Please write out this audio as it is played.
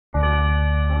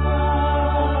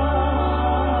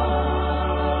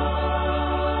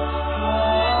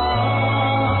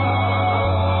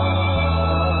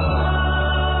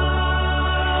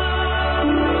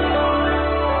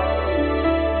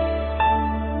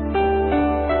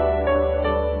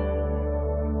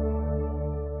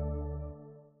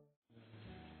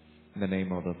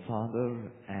name of the Father,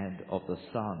 and of the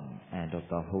Son, and of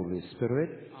the Holy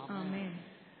Spirit. Amen.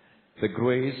 The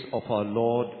grace of our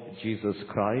Lord Jesus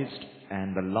Christ,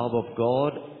 and the love of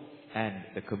God, and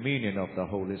the communion of the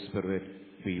Holy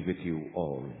Spirit be with you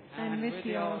all. And with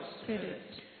your spirit.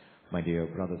 My dear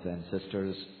brothers and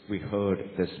sisters, we heard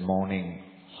this morning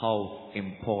how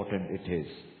important it is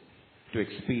to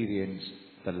experience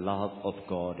the love of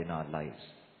God in our lives.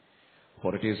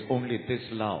 For it is only this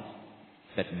love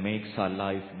that makes our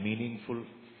life meaningful.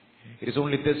 It is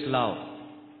only this love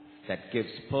that gives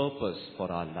purpose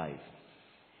for our life.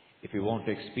 If we want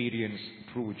to experience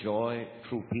true joy,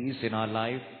 true peace in our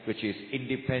life, which is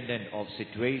independent of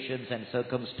situations and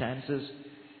circumstances,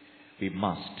 we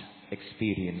must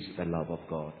experience the love of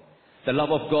God. The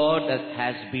love of God that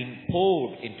has been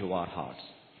poured into our hearts.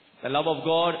 The love of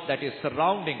God that is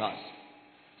surrounding us.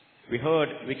 We heard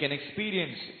we can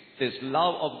experience this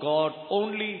love of God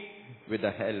only with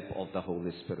the help of the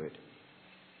Holy Spirit.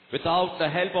 Without the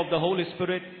help of the Holy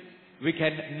Spirit, we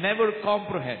can never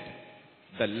comprehend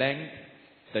the length,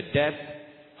 the depth,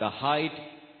 the height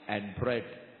and breadth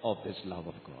of this love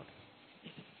of God.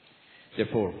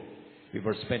 Therefore, we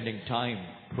were spending time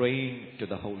praying to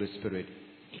the Holy Spirit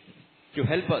to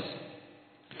help us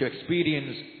to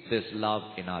experience this love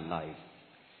in our life.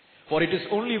 For it is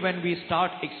only when we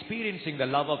start experiencing the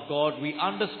love of God, we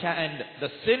understand the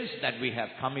sins that we have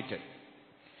committed.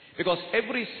 Because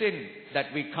every sin that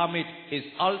we commit is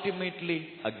ultimately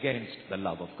against the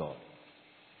love of God.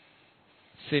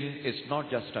 Sin is not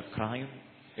just a crime.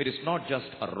 It is not just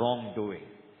a wrongdoing.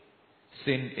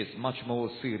 Sin is much more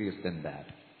serious than that.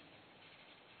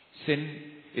 Sin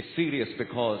is serious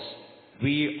because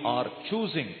we are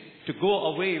choosing to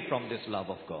go away from this love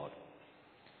of God.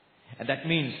 And that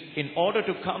means in order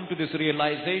to come to this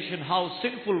realization how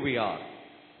sinful we are,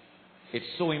 it's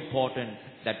so important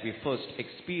that we first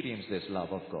experience this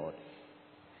love of God.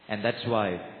 And that's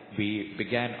why we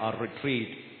began our retreat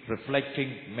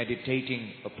reflecting,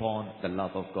 meditating upon the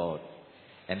love of God.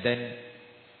 And then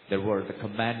there were the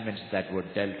commandments that were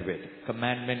dealt with.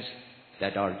 Commandments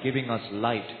that are giving us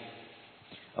light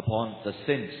upon the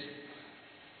sins.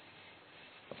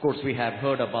 Of course, we have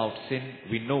heard about sin.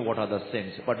 We know what are the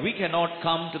sins. But we cannot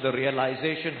come to the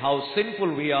realization how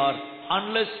sinful we are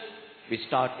unless we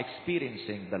start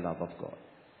experiencing the love of God.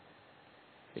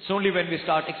 It's only when we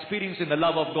start experiencing the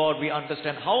love of God we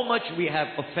understand how much we have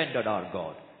offended our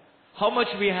God. How much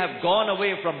we have gone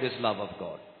away from this love of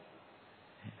God.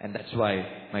 And that's why,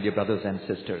 my dear brothers and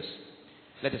sisters,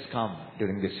 let us come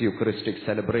during this Eucharistic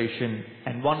celebration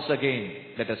and once again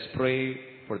let us pray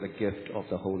for the gift of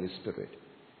the Holy Spirit.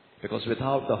 Because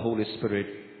without the Holy Spirit,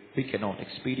 we cannot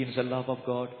experience the love of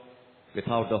God.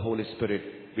 Without the Holy Spirit,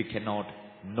 we cannot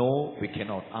know, we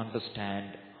cannot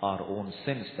understand our own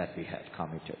sins that we have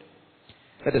committed.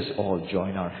 Let us all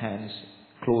join our hands,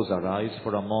 close our eyes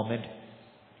for a moment,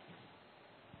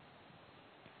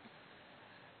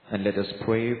 and let us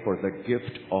pray for the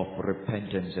gift of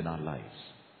repentance in our lives.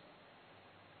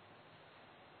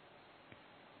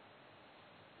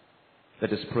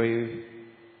 Let us pray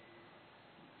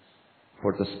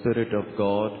for the Spirit of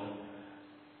God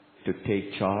to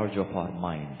take charge of our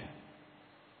mind,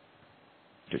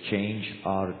 to change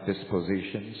our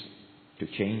dispositions, to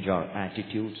change our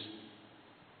attitudes.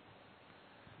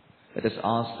 Let us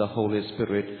ask the Holy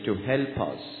Spirit to help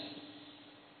us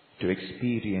to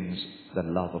experience the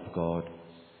love of God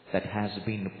that has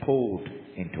been poured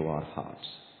into our hearts.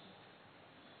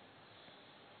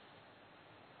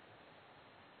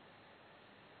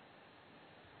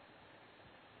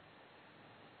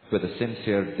 With a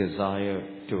sincere desire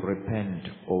to repent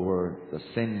over the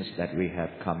sins that we have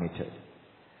committed,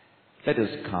 let us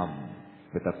come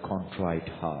with a contrite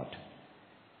heart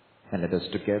and let us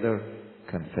together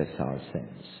confess our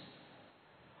sins.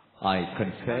 I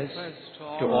confess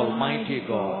to Almighty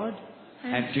God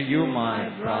and to you,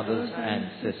 my brothers and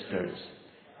sisters,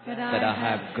 that I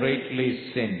have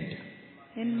greatly sinned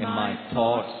in my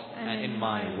thoughts and in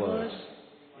my words,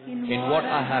 in what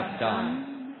I have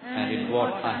done and in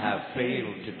what I have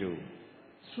failed to do,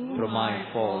 through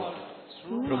my fault,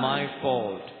 through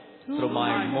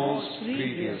my most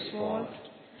grievous fault.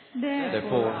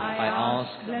 Therefore I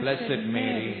ask Blessed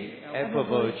Mary, ever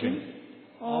Virgin,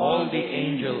 all the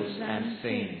angels and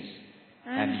saints,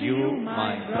 and you,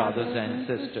 my brothers and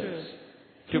sisters,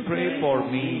 to pray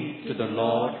for me to the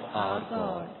Lord our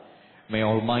God. May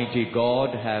Almighty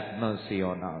God have mercy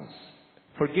on us,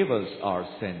 forgive us our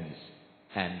sins,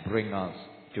 and bring us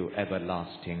to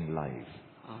everlasting life.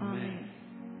 Amen.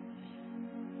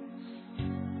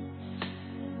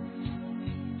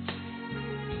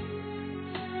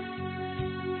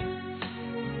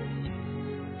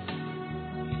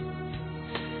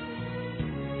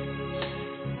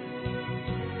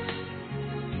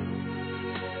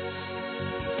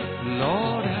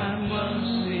 Lord have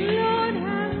mercy. Lord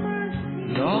have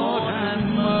mercy. Lord have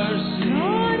mercy.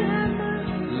 Lord have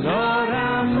mercy. Lord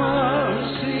have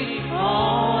mercy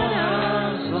on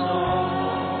us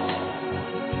all.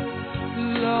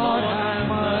 Lord have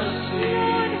mercy.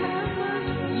 Lord have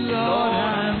mercy. Lord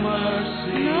have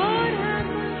mercy. Lord have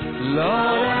mercy.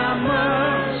 Lord have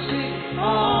mercy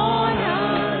on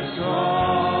us all.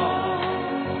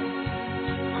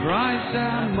 Christ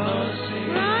have mercy.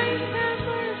 Christ have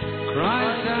mercy.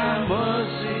 Christ have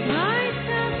mercy. Christ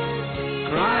have mercy.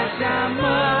 Christ have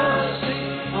mercy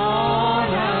on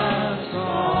us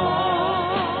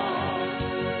all.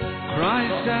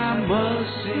 Christ have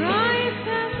mercy. Christ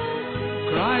have mercy.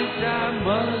 Christ have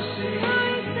mercy.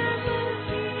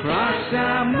 Christ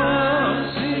have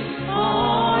mercy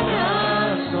on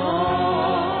us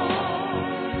all.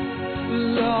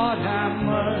 Lord have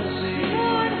mercy.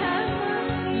 Lord have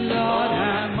mercy. Lord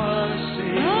have mercy.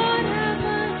 Lord have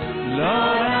mercy.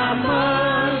 Lord have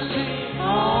mercy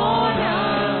on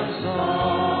us all.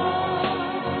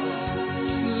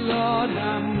 Lord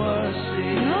have mercy.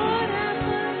 Lord have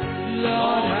mercy.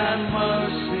 Lord have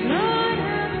mercy. Lord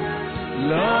have mercy.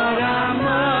 Lord have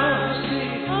mercy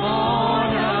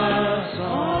on us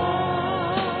all.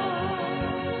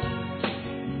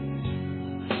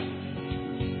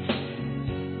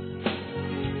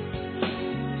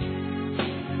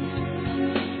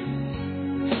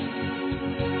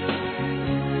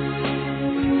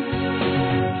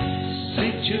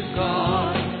 Sing to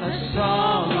God a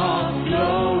song of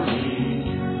glory,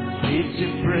 it's a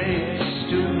praise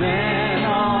to men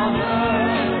on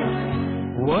earth.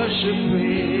 Worship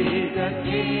with the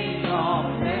King of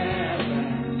heaven,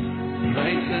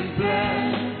 praise and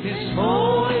bless His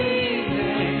holy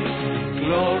name.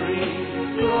 Glory,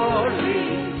 glory,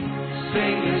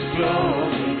 sing His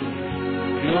glory,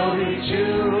 glory to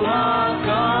our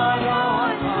God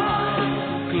on high.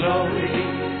 Glory,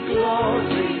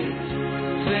 glory,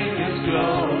 sing His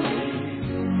glory,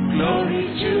 glory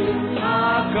to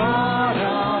our God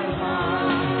on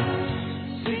high.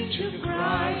 Sing to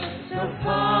Christ, the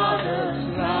Father's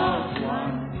loved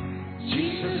one,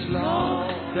 Jesus, Lord,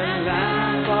 the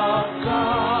Lamb of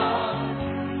God.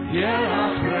 Hear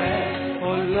our prayer, O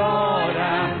Lord,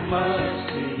 have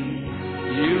mercy.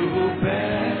 You who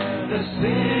bear the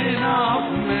sin of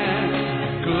men.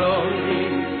 Glory,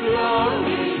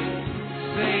 glory,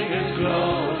 sing His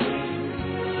glory,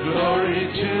 glory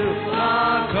to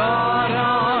our God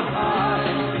on high.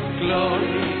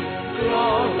 Glory,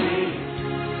 glory,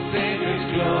 sing His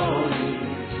glory,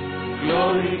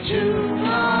 glory to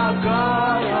our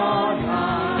God on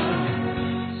high.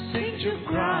 Sing to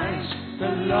Christ,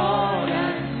 the Lord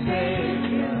and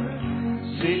Savior,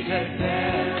 seated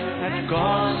there at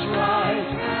God's right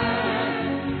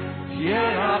hand. Hear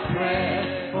our prayer,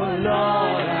 O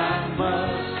Lord, have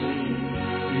mercy.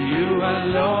 You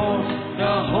alone,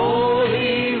 the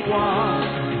Holy One.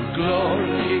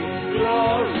 Glory,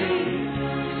 glory,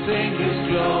 sing His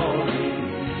glory,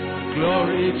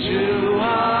 glory to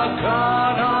our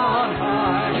God on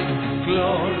high.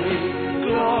 Glory,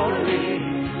 glory,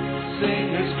 sing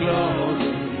His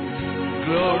glory,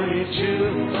 glory to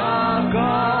our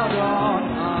God on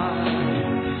high.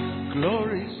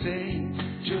 Glory sing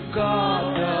to God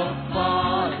the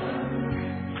Father,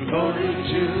 glory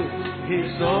to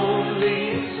His only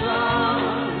Son,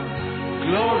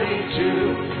 glory to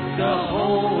the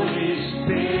Holy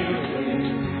Spirit,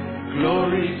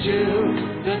 glory to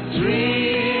the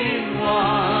Three-in-One.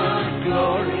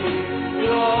 Glory,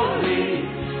 glory,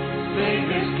 sing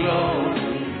His glory,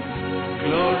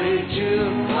 glory to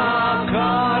our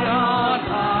God on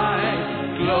high.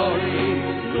 Glory,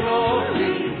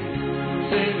 glory,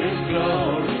 sing His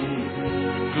glory,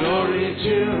 glory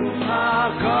to our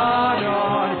God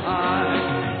on high.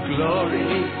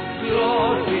 Glory,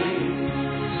 glory,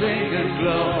 sing His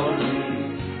glory,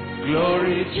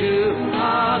 glory to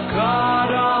our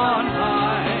God on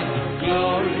high.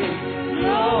 Glory,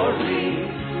 glory,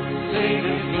 sing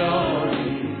His glory,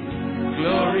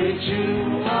 glory to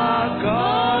our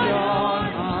God on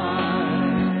high.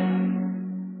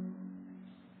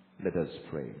 Let us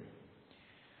pray.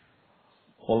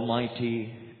 Almighty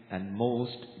and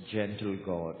most gentle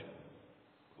God,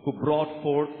 who brought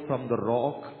forth from the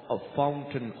rock a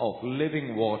fountain of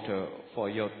living water for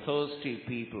your thirsty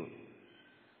people,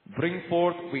 bring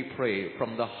forth, we pray,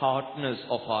 from the hardness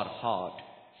of our heart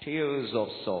tears of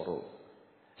sorrow,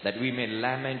 that we may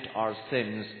lament our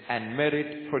sins and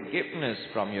merit forgiveness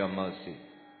from your mercy.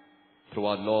 Through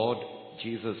our Lord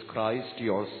Jesus Christ,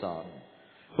 your Son,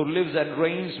 who lives and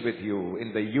reigns with you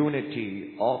in the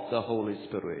unity of the Holy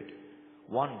Spirit,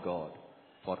 one God,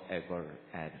 forever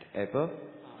and ever.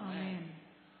 Amen.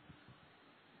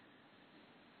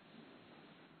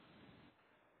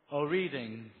 A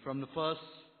reading from the first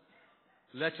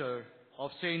letter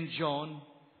of St. John,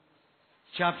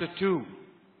 chapter 2,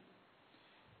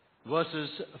 verses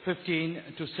 15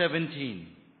 to 17.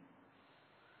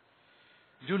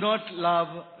 Do not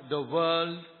love the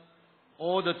world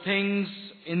or the things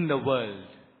in the world.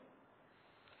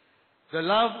 The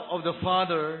love of the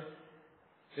Father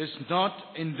is not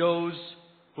in those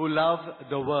who love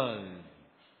the world.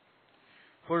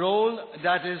 For all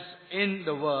that is in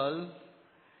the world,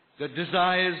 the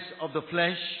desires of the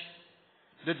flesh,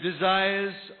 the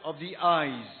desires of the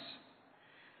eyes,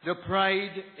 the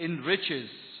pride in riches,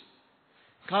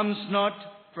 comes not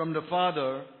from the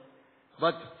Father,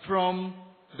 but from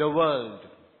the world.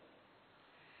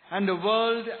 And the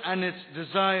world and its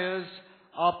desires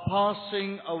are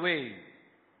passing away.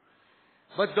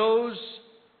 But those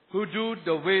who do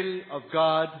the will of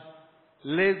God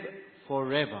live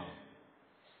forever.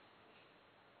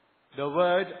 The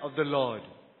word of the Lord.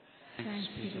 Thanks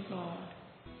be to God.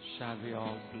 Shall we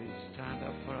all please stand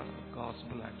up for our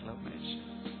gospel acclamation?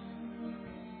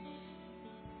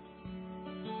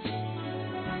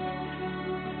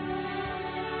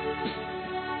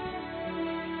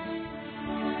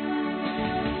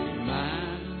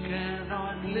 Man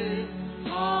cannot live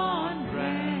on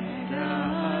bread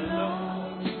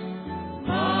alone,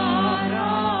 but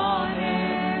on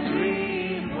every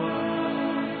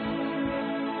word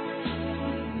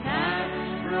that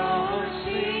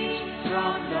proceeds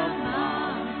from the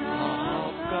mouth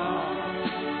of God.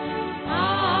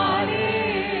 Hallelujah,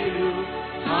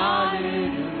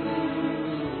 hallelujah,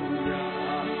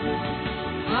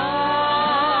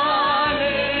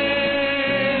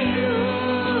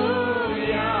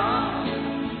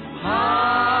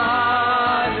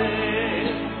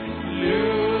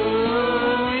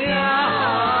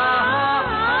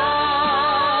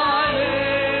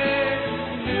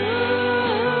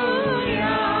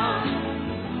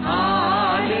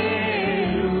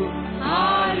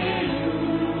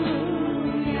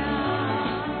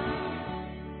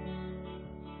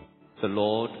 The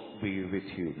Lord be with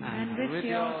you. And with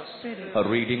your spirit. A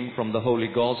reading from the Holy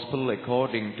Gospel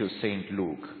according to St.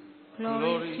 Luke,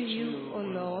 Glory to you, O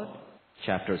Lord.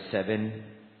 chapter 7,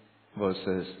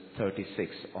 verses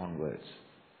 36 onwards.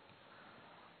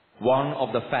 One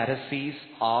of the Pharisees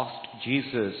asked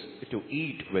Jesus to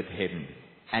eat with him,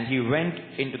 and he went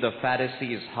into the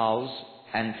Pharisee's house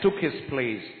and took his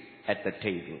place at the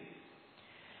table.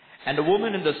 And a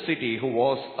woman in the city who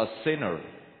was a sinner,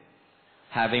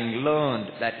 having learned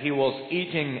that he was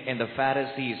eating in the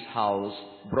Pharisee's house,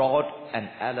 brought an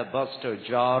alabaster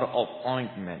jar of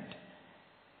ointment.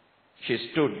 She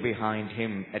stood behind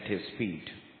him at his feet,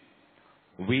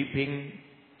 weeping,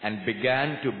 and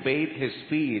began to bathe his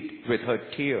feet with her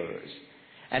tears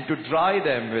and to dry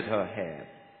them with her hair.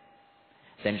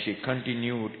 Then she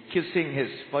continued kissing his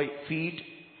feet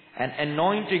and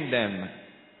anointing them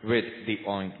with the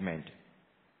ointment.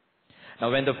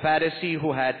 Now when the Pharisee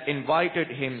who had invited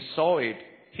him saw it,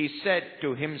 he said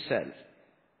to himself,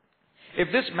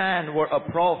 "If this man were a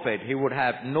prophet, he would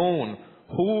have known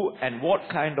who and what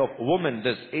kind of woman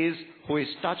this is who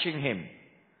is touching him,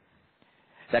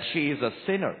 that she is a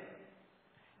sinner."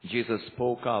 Jesus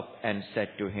spoke up and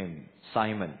said to him,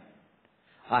 "Simon,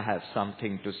 I have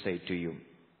something to say to you."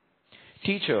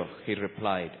 "Teacher," he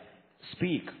replied,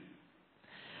 "speak."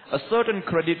 A certain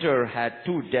creditor had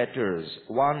 2 debtors.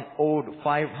 One owed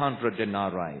 500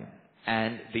 denarii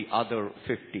and the other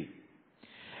 50.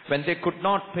 When they could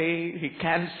not pay, he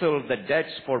cancelled the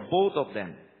debts for both of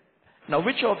them. Now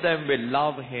which of them will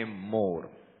love him more?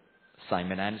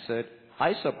 Simon answered,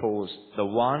 "I suppose the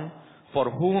one for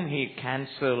whom he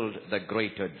cancelled the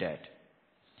greater debt."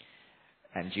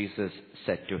 And Jesus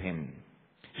said to him,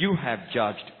 "You have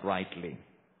judged rightly."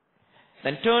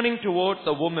 Then turning towards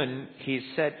the woman, he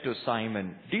said to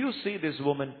Simon, "Do you see this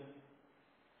woman?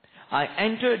 I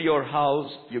entered your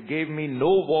house, you gave me no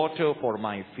water for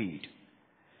my feet,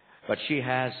 but she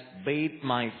has bathed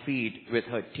my feet with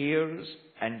her tears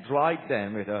and dried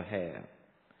them with her hair.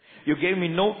 You gave me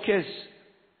no kiss,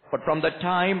 but from the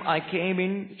time I came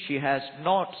in, she has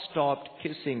not stopped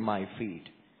kissing my feet.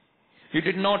 You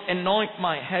did not anoint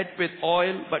my head with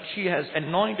oil, but she has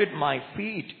anointed my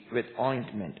feet with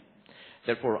ointment.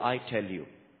 Therefore I tell you,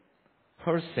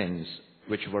 her sins,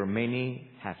 which were many,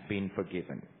 have been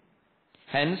forgiven.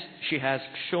 Hence she has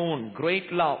shown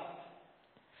great love.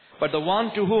 But the one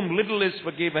to whom little is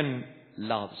forgiven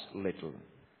loves little."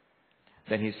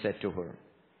 Then he said to her,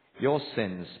 "Your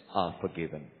sins are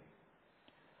forgiven."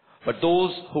 But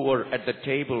those who were at the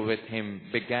table with him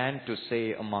began to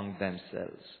say among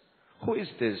themselves, "Who is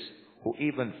this who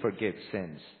even forgives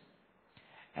sins?"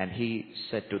 And he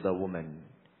said to the woman,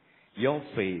 "Your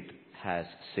faith has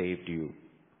saved you.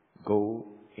 Go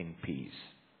in peace."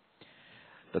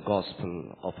 The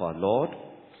Gospel of our Lord.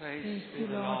 Praise to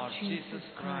the Lord Jesus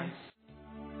Christ.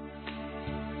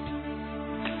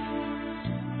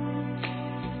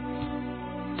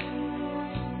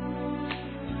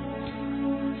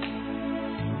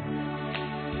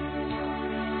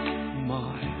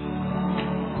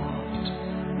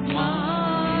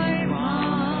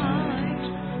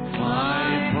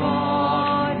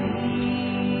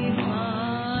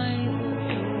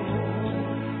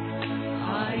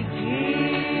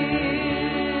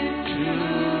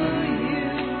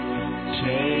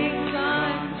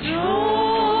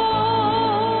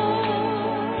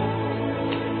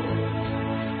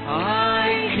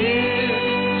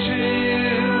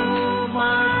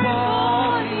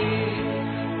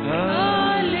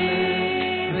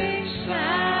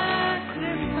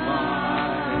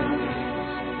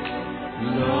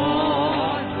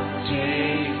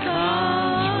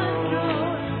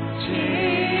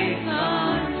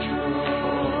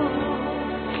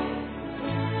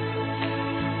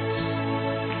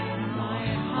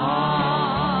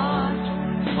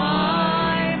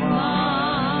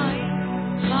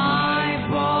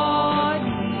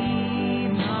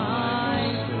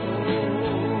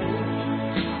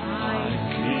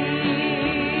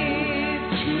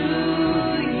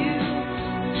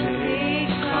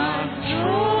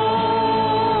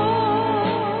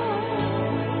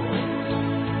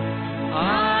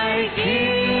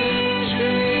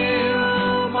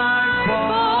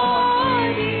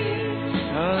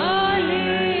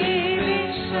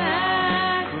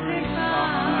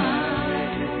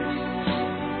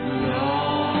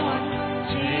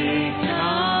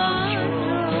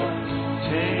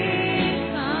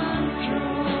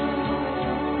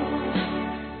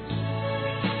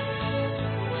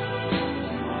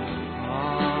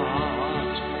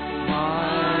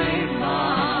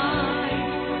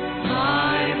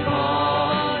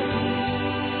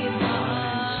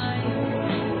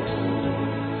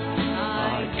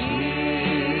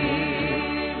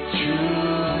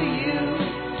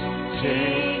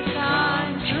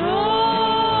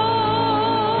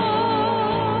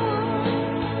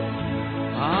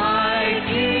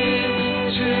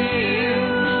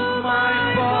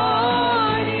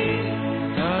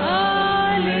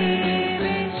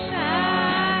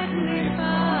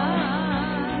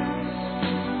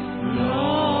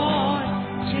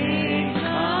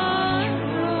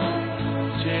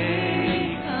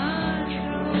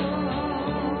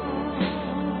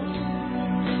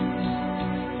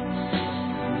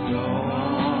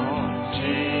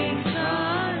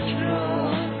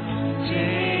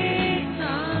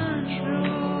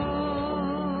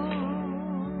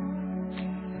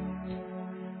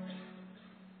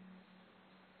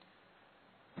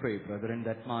 Pray, brethren,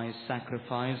 that my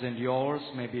sacrifice and yours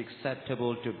may be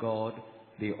acceptable to God,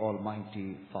 the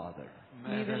Almighty Father.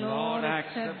 May the Lord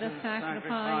accept the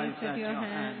sacrifice at your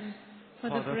hands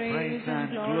for the praise and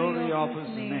glory of his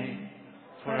name,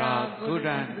 for our good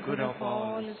and the good of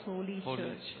all his holy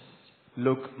church.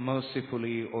 Look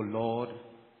mercifully, O Lord,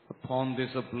 upon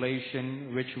this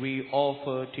oblation which we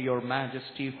offer to your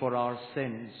majesty for our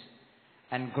sins,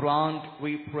 and grant,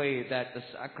 we pray, that the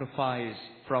sacrifice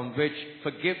from which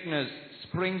forgiveness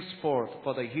springs forth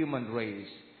for the human race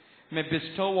may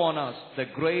bestow on us the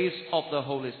grace of the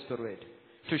Holy Spirit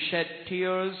to shed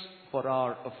tears for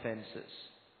our offenses.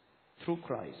 Through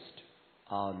Christ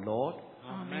our Lord.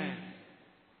 Amen.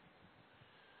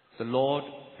 The Lord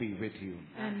be with you.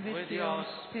 And with your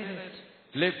spirit.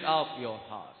 Lift up your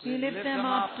hearts. We lift them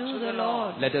up to the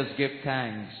Lord. Let us give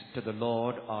thanks to the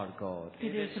Lord our God.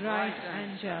 It is right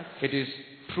and just. It is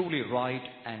truly right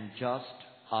and just,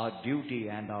 our duty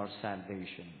and our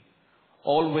salvation,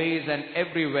 always and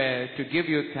everywhere to give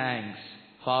you thanks,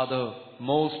 Father,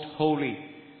 most holy,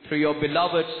 through your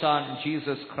beloved Son,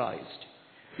 Jesus Christ,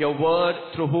 your Word,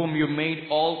 through whom you made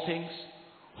all things,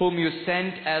 whom you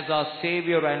sent as our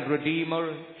Savior and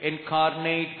Redeemer,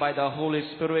 incarnate by the Holy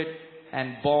Spirit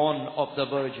and born of the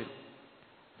Virgin,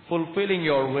 fulfilling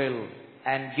your will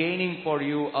and gaining for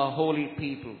you a holy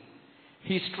people.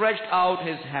 He stretched out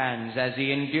his hands as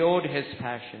he endured his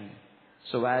passion,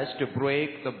 so as to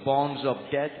break the bonds of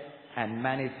death and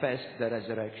manifest the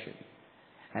resurrection.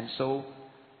 And so,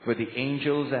 with the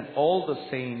angels and all the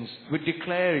saints, we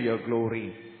declare your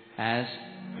glory, as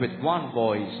with one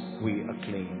voice we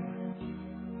acclaim.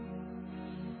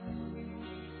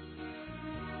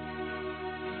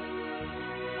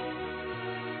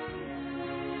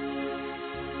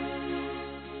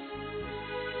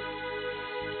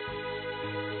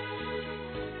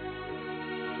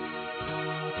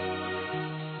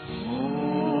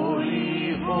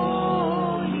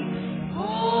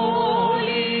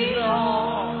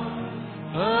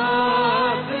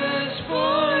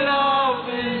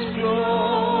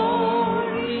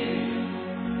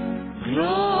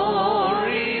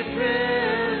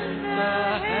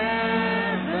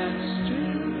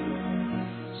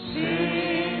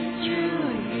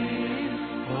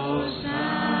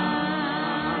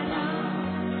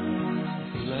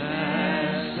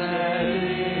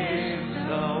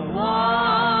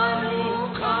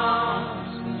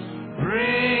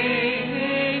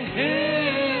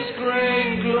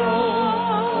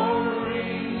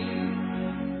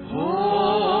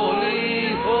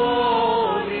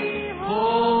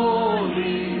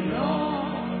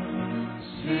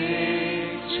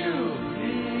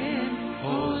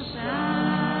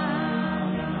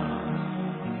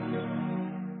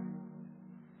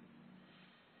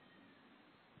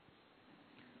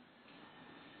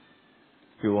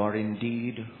 You are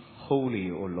indeed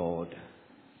holy, O Lord,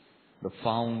 the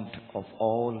fount of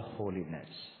all holiness.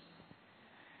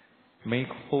 Make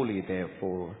holy,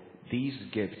 therefore, these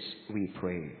gifts, we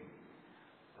pray,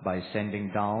 by sending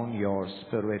down your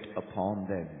Spirit upon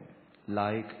them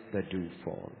like the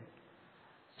dewfall,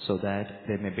 so that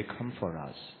they may become for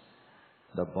us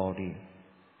the body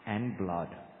and blood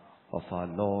of our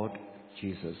Lord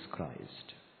Jesus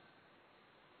Christ.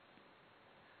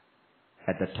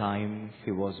 At the time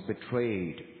he was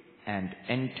betrayed and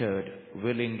entered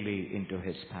willingly into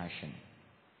his passion,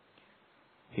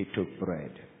 he took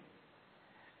bread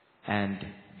and,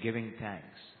 giving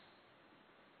thanks,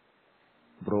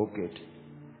 broke it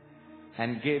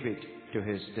and gave it to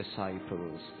his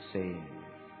disciples, saying,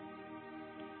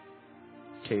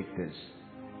 "Take this,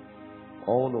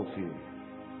 all of you,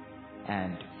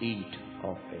 and eat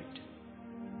of it.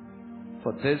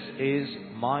 For this is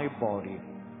my body,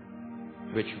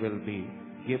 which will be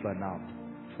given up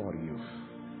for you."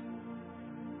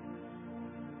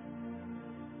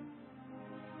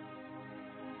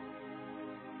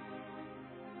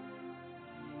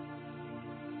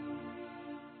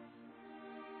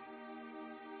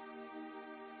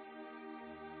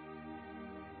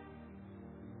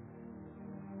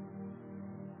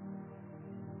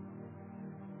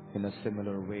 In a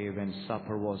similar way, when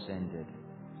supper was ended,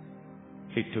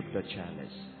 he took the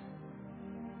chalice,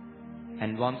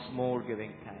 and once more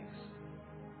giving thanks,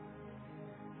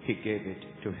 he gave it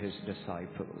to his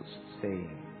disciples,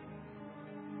 saying,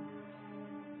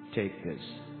 "Take this,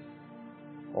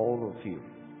 all of you,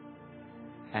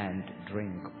 and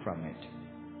drink from it.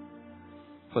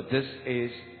 For this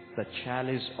is the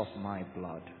chalice of my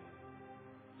blood,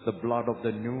 the blood of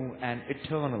the new and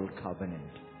eternal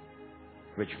covenant,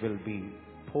 which will be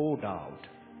poured out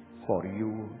for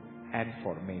you and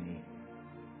for many,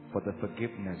 for the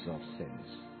forgiveness of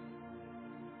sins.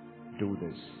 Do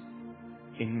this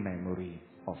in memory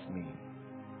of me."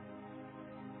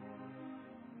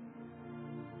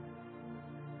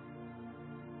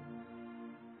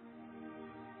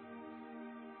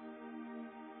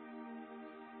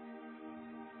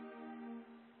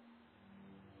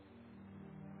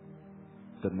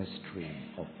 The mystery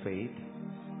of faith.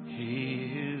 He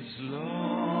is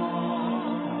Lord.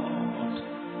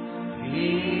 He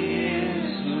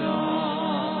is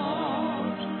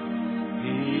Lord.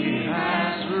 He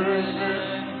has risen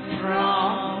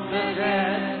from the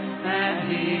dead, and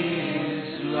He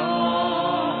is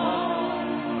Lord.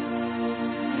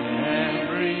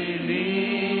 Every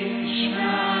knee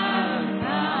shall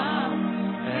bow,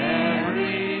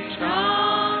 every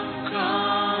tongue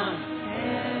confess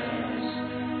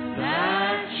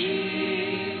that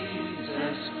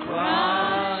Jesus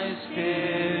Christ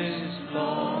is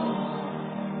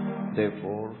Lord.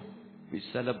 Therefore, we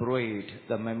celebrate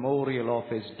the memorial of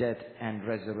his death and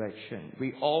resurrection.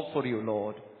 We offer you,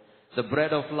 Lord, the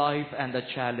bread of life and the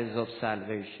chalice of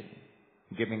salvation,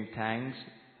 giving thanks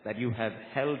that you have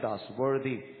held us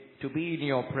worthy to be in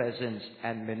your presence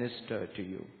and minister to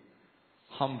you.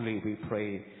 Humbly we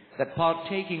pray that,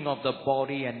 partaking of the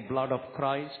body and blood of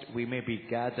Christ, we may be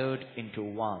gathered into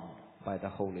one by the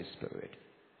Holy Spirit.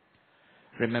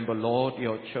 Remember, Lord,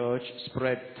 your church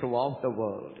spread throughout the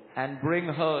world, and bring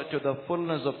her to the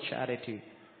fullness of charity,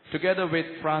 together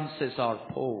with Francis, our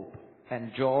Pope,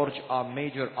 and George, our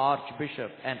major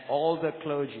Archbishop, and all the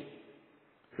clergy.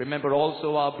 Remember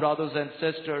also our brothers and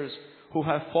sisters who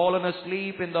have fallen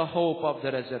asleep in the hope of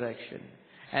the resurrection,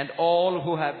 and all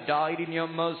who have died in your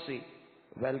mercy.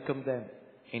 Welcome them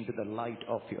into the light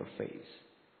of your face.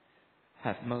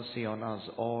 Have mercy on us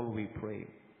all, we pray,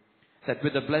 that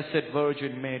with the Blessed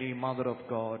Virgin Mary, Mother of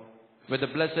God, with the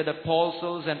blessed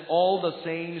apostles and all the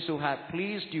saints who have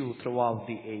pleased you throughout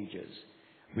the ages,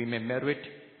 we may merit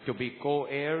to be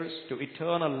co-heirs to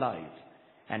eternal life,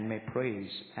 and may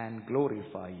praise and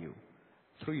glorify you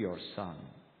through your Son,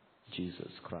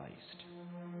 Jesus Christ.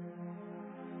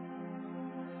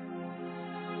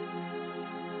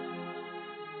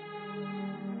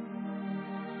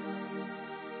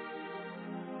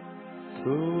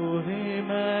 Through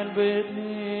Him and with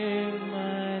Him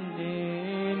and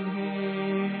in Him,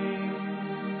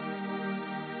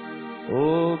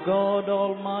 O God,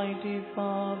 Almighty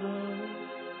Father,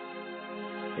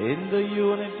 in the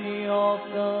unity of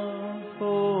the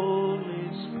Holy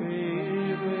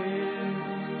Spirit,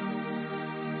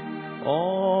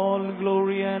 all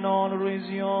glory and honor is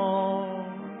yours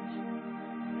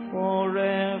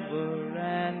forever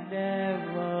and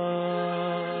ever.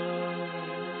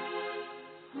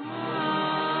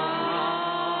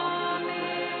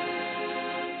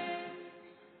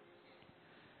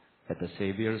 At the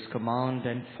Saviour's command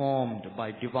and formed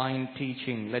by divine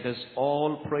teaching, let us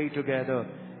all pray together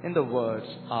in the words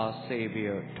our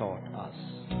Saviour taught us.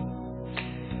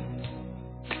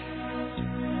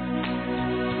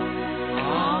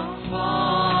 Our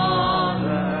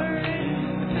Father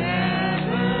in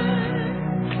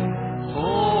heaven,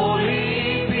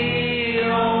 holy be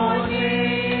your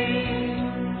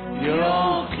name.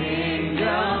 Your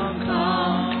kingdom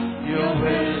come, your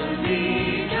will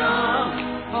be done,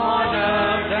 on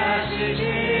earth as it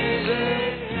is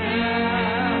in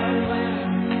heaven.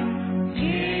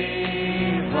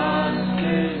 Give us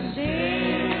this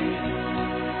day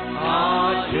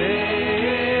our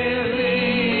daily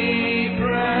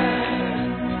bread.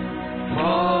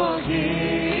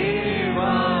 Forgive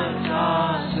us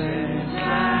our sins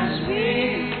as we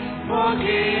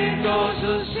forgive those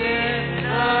who sin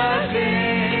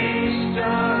against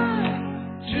us.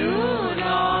 Do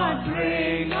not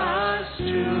bring us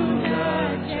to the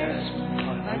test,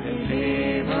 but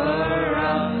deliver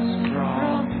us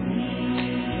from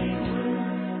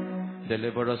evil.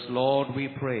 Deliver us, Lord, we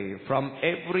pray, from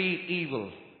every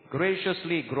evil.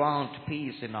 Graciously grant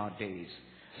peace in our days,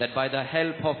 that by the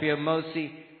help of your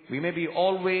mercy we may be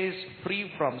always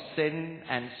free from sin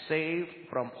and saved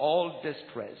from all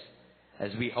distress,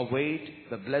 as we await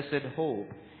the blessed hope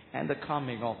and the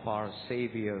coming of our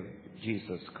Savior,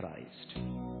 Jesus Christ.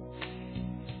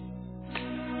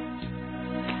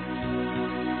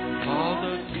 For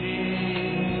the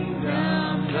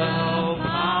kingdom, the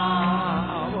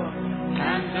power,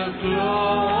 and the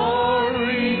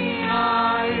glory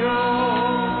are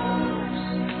yours,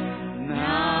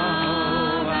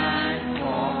 now and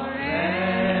forever.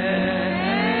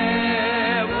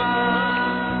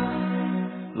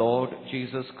 Lord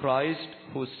Jesus Christ,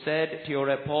 who said to your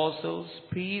apostles,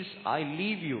 "Peace I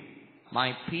leave you,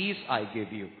 my peace I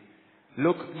give you,"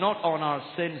 look not on our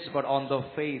sins but on the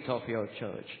faith of your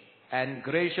church, and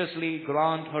graciously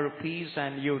grant her peace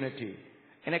and unity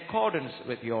in accordance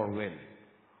with your will,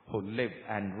 who live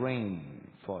and reign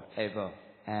forever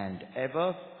and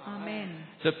ever. Amen.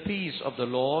 The peace of the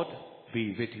Lord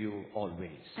be with you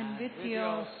always. And with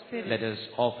your spirit. Let us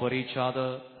offer each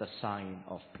other the sign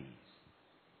of peace.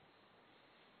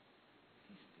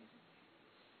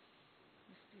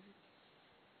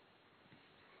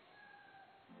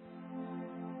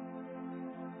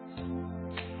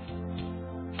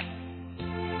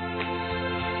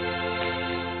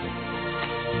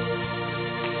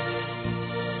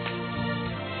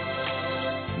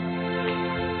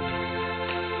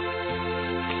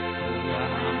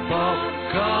 Lamb of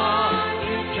God,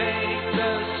 you take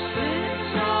the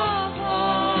sins of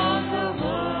all the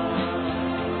world.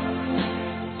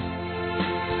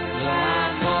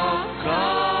 Lamb of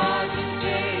God, you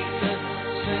take the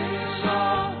sins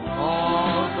of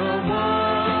all the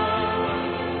world.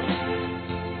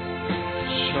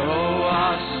 Show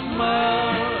us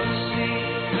mercy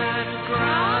and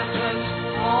grant us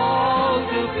all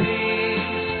the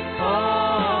peace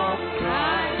of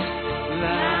Christ.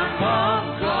 Lamb of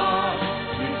God,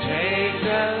 you take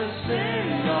the sin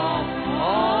of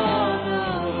all the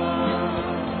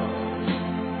world.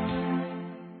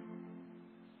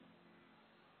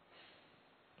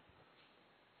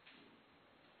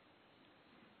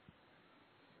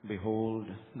 Behold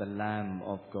the Lamb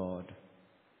of God.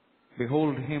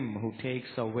 Behold him who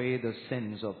takes away the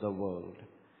sins of the world.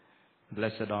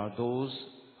 Blessed are those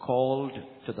called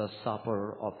to the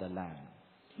supper of the Lamb.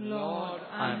 Lord,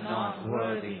 I am not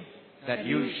worthy that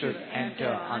you should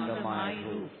enter under my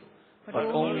roof, but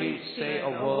only say a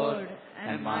word,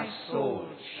 and my soul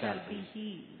shall be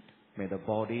healed. May the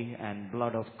body and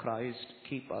blood of Christ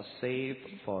keep us safe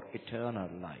for eternal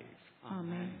life.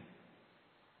 Amen.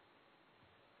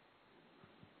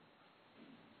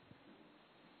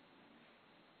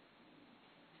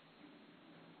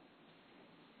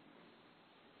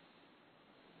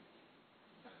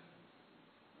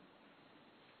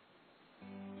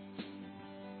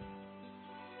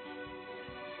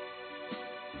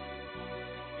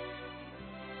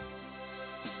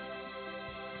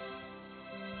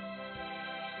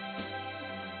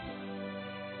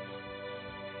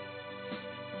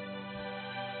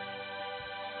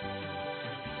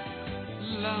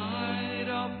 Light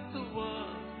of the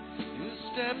world, you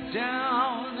step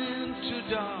down into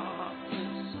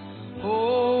darkness.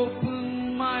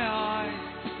 Open my eyes,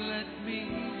 let me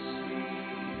see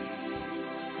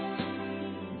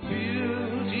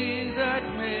beauty that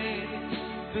makes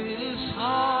this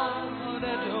heart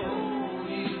adore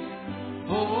you.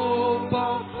 Hope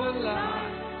of a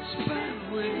life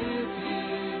spent with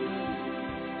you.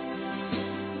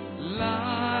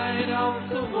 Light of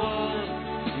the world,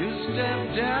 you step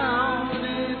am down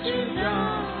into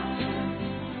darkness,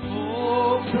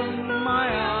 open my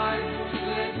eyes,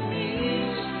 let me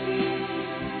see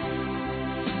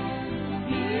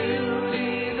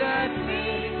beauty that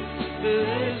makes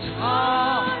this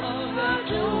heart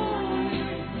adore you.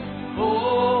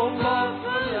 Hope of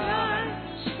a life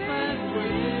spent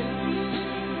with you.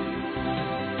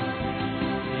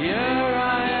 Here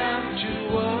I am to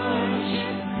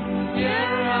worship.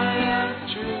 Here I am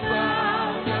to bow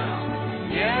down.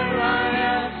 Here I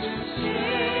am to say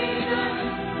that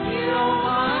you're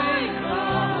my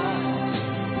God.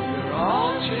 You're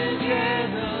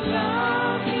altogether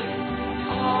loving,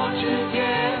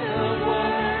 altogether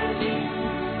worthy,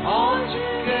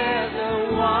 altogether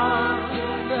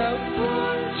wonderful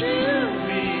to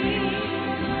me.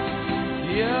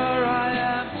 Here I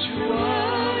am to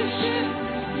worship.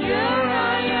 Here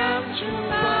I am to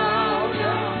bow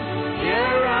down.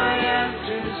 Here I am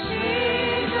to say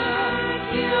that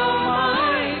you're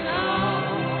my God.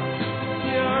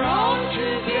 You're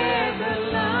altogether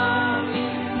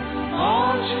loving,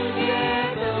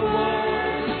 altogether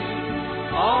worthy,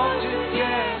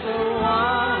 altogether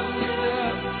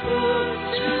wonderful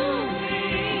to me.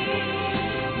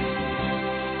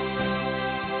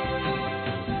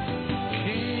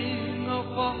 King of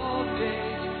all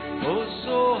days, oh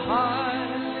so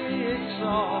highly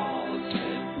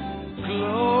exalted,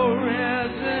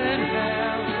 glorious in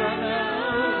heaven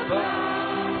above.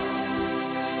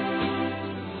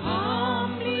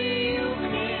 Humbly you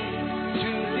came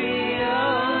to the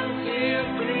earth, dear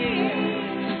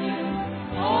creator,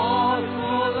 all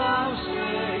for thy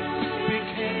sake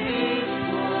became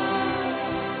poor.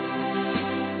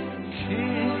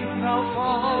 King of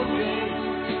all days,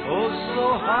 oh so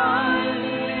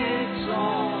highly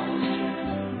exalted,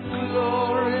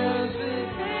 glorious in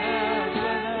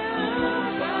heaven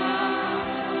above.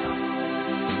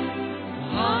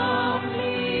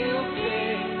 Humbly you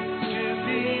came to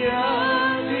the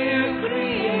earth, dear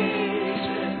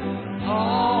creator,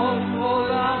 all for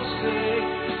thy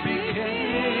sake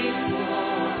became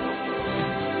poor.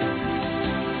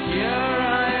 Here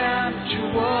I am to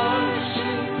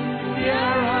worship.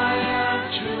 Here I am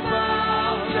to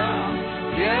bow down.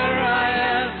 Here I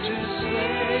am to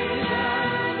say that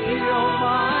you're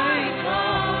my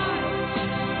God.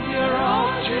 You're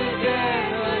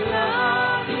altogether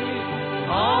loving,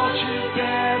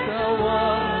 altogether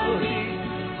worthy,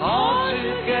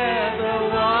 altogether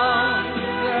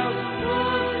wonderful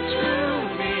to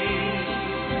me.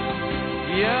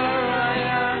 Here I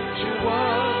am to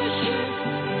worship.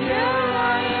 Here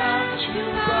I am to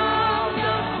bow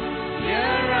down.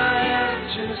 Here I am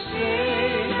to say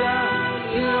that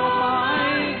you're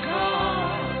my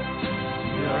God.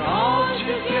 You're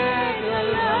altogether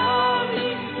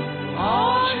loving,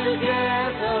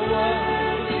 altogether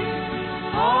worthy,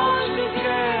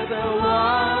 altogether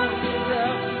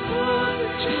wonderful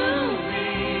to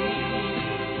me.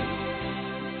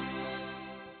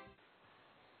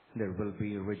 There will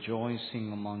be rejoicing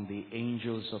among the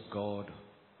angels of God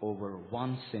over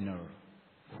one sinner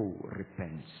who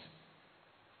repents.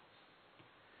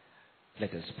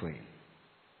 Let us pray.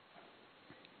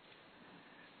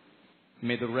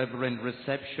 May the reverent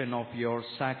reception of your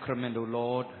sacrament, O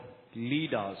Lord,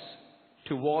 lead us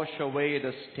to wash away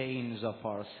the stains of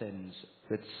our sins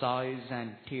with sighs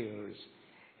and tears.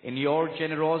 In your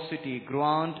generosity,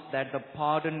 grant that the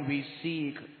pardon we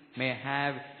seek may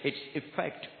have its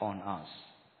effect on us.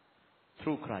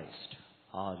 Through Christ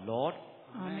our Lord.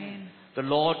 Amen. The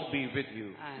Lord be with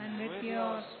you. And with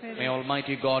your spirit. May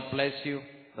Almighty God bless you,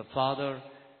 the Father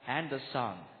and the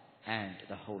Son and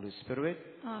the Holy Spirit.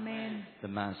 Amen. The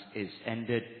Mass is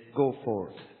ended. Go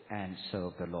forth and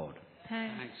serve the Lord.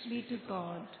 Thanks be to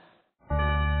God.